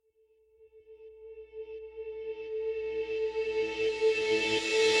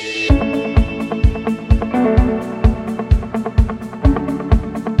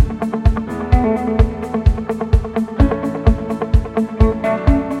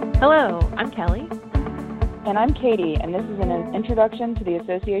Kelly. And I'm Katie, and this is an introduction to the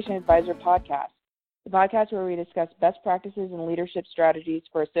Association Advisor podcast, the podcast where we discuss best practices and leadership strategies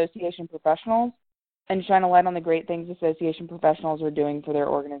for association professionals and shine a light on the great things association professionals are doing for their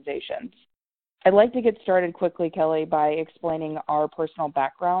organizations. I'd like to get started quickly, Kelly, by explaining our personal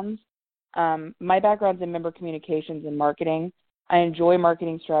backgrounds. My background's in member communications and marketing. I enjoy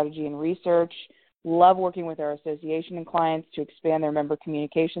marketing strategy and research, love working with our association and clients to expand their member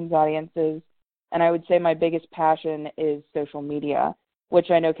communications audiences, and I would say my biggest passion is social media,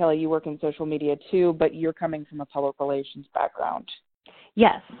 which I know, Kelly, you work in social media too, but you're coming from a public relations background.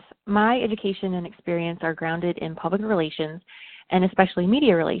 Yes, my education and experience are grounded in public relations and especially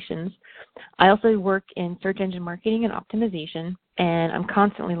media relations. I also work in search engine marketing and optimization, and I'm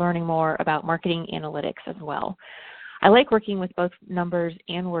constantly learning more about marketing analytics as well. I like working with both numbers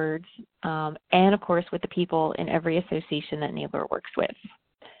and words, and of course with the people in every association that Naylor works with.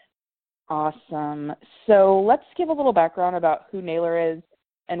 Awesome. So let's give a little background about who Naylor is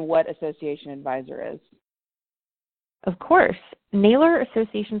and what Association Advisor is. Of course, Naylor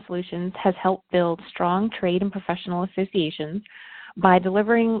Association Solutions has helped build strong trade and professional associations by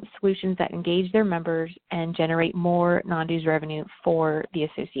delivering solutions that engage their members and generate more non-dues revenue for the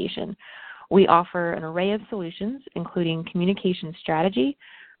association. We offer an array of solutions, including communication strategy,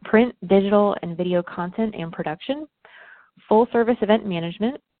 print, digital, and video content and production, full-service event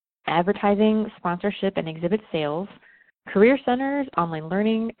management, advertising, sponsorship, and exhibit sales, career centers, online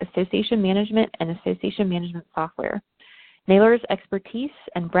learning, association management, and association management software. Naylor's expertise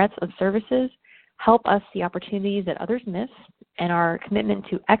and breadth of services help us see opportunities that others miss, and our commitment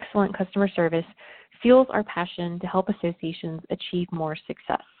to excellent customer service fuels our passion to help associations achieve more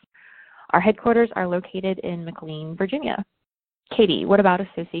success. Our headquarters are located in McLean, Virginia. Katie, what about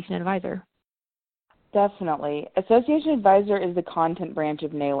Association Advisor? Definitely. Association Advisor is the content branch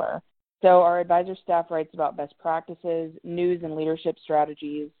of Naylor. So our advisor staff writes about best practices, news and leadership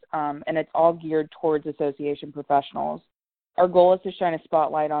strategies, and it's all geared towards association professionals. Our goal is to shine a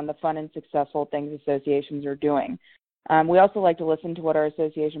spotlight on the fun and successful things associations are doing. We also like to listen to what our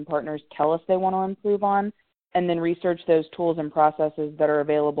association partners tell us they want to improve on, and then research those tools and processes that are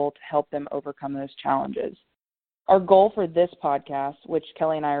available to help them overcome those challenges. Our goal for this podcast, which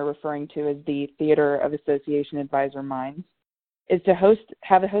Kelly and I are referring to as the Theater of Association Advisor Minds, is to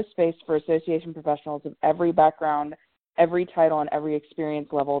have a host space for association professionals of every background, every title, and every experience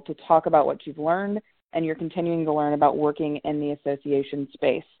level to talk about what you've learned and you're continuing to learn about working in the association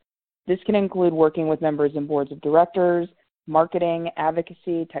space. This can include working with members and boards of directors, marketing,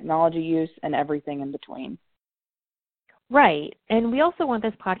 advocacy, technology use, and everything in between. Right. And we also want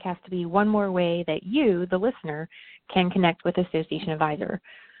this podcast to be one more way that you, the listener, can connect with Association Advisor.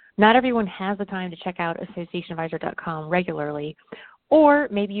 Not everyone has the time to check out associationadvisor.com regularly, or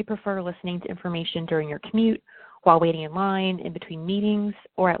maybe you prefer listening to information during your commute, while waiting in line, in between meetings,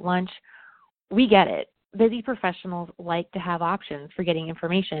 or at lunch. We get it. Busy professionals like to have options for getting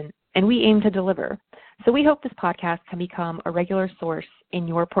information, and we aim to deliver. So we hope this podcast can become a regular source in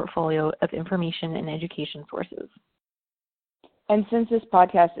your portfolio of information and education sources. And since this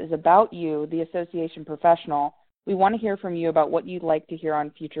podcast is about you, the association professional, we want to hear from you about what you'd like to hear on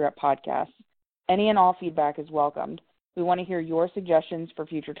future podcasts. Any and all feedback is welcomed. We want to hear your suggestions for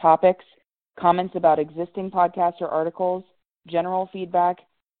future topics, comments about existing podcasts or articles, general feedback,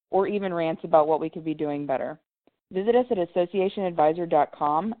 or even rants about what we could be doing better. Visit us at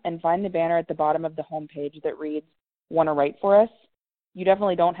associationadvisor.com and find the banner at the bottom of the homepage that reads, "Want to write for us?" You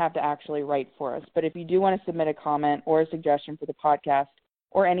definitely don't have to actually write for us, but if you do want to submit a comment or a suggestion for the podcast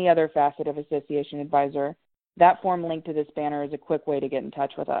or any other facet of Association Advisor, that form linked to this banner is a quick way to get in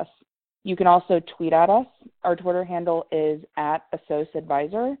touch with us. You can also tweet at us. Our Twitter handle is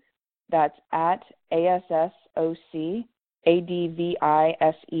 @AssocAdvisor. That's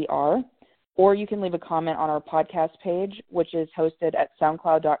 @ASSOCADVISER. Or you can leave a comment on our podcast page, which is hosted at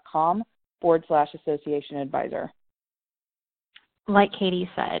soundcloud.com/Association Advisor. Like Katie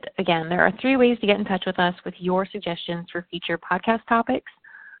said, again, there are 3 ways to get in touch with us with your suggestions for future podcast topics,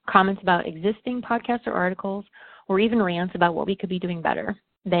 comments about existing podcasts or articles, or even rants about what we could be doing better.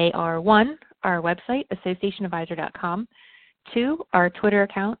 They are 1, our website, associationadvisor.com, 2, our Twitter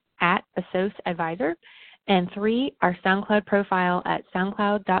account, @AssocAdvisor, and 3, our SoundCloud profile at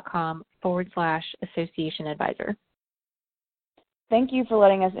soundcloud.com/Association Advisor. Thank you for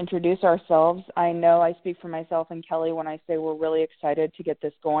letting us introduce ourselves. I know I speak for myself and Kelly when I say we're really excited to get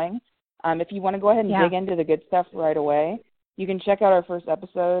this going. If you want to go ahead and dig into the good stuff right away, you can check out our first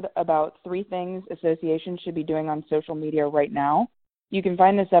episode about 3 things associations should be doing on social media right now. You can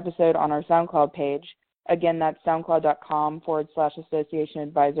find this episode on our SoundCloud page. Again, that's soundcloud.com/Association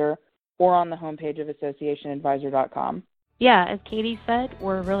Advisor, or on the homepage of associationadvisor.com. Yeah, as Katie said,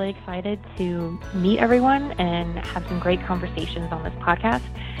 we're really excited to meet everyone and have some great conversations on this podcast.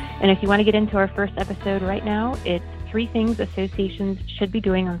 And if you want to get into our first episode right now, it's 3 things associations should be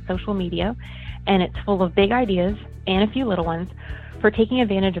doing on social media. And it's full of big ideas and a few little ones for taking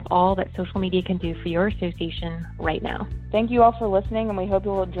advantage of all that social media can do for your association right now. Thank you all for listening, and we hope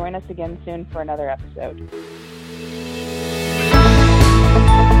you will join us again soon for another episode.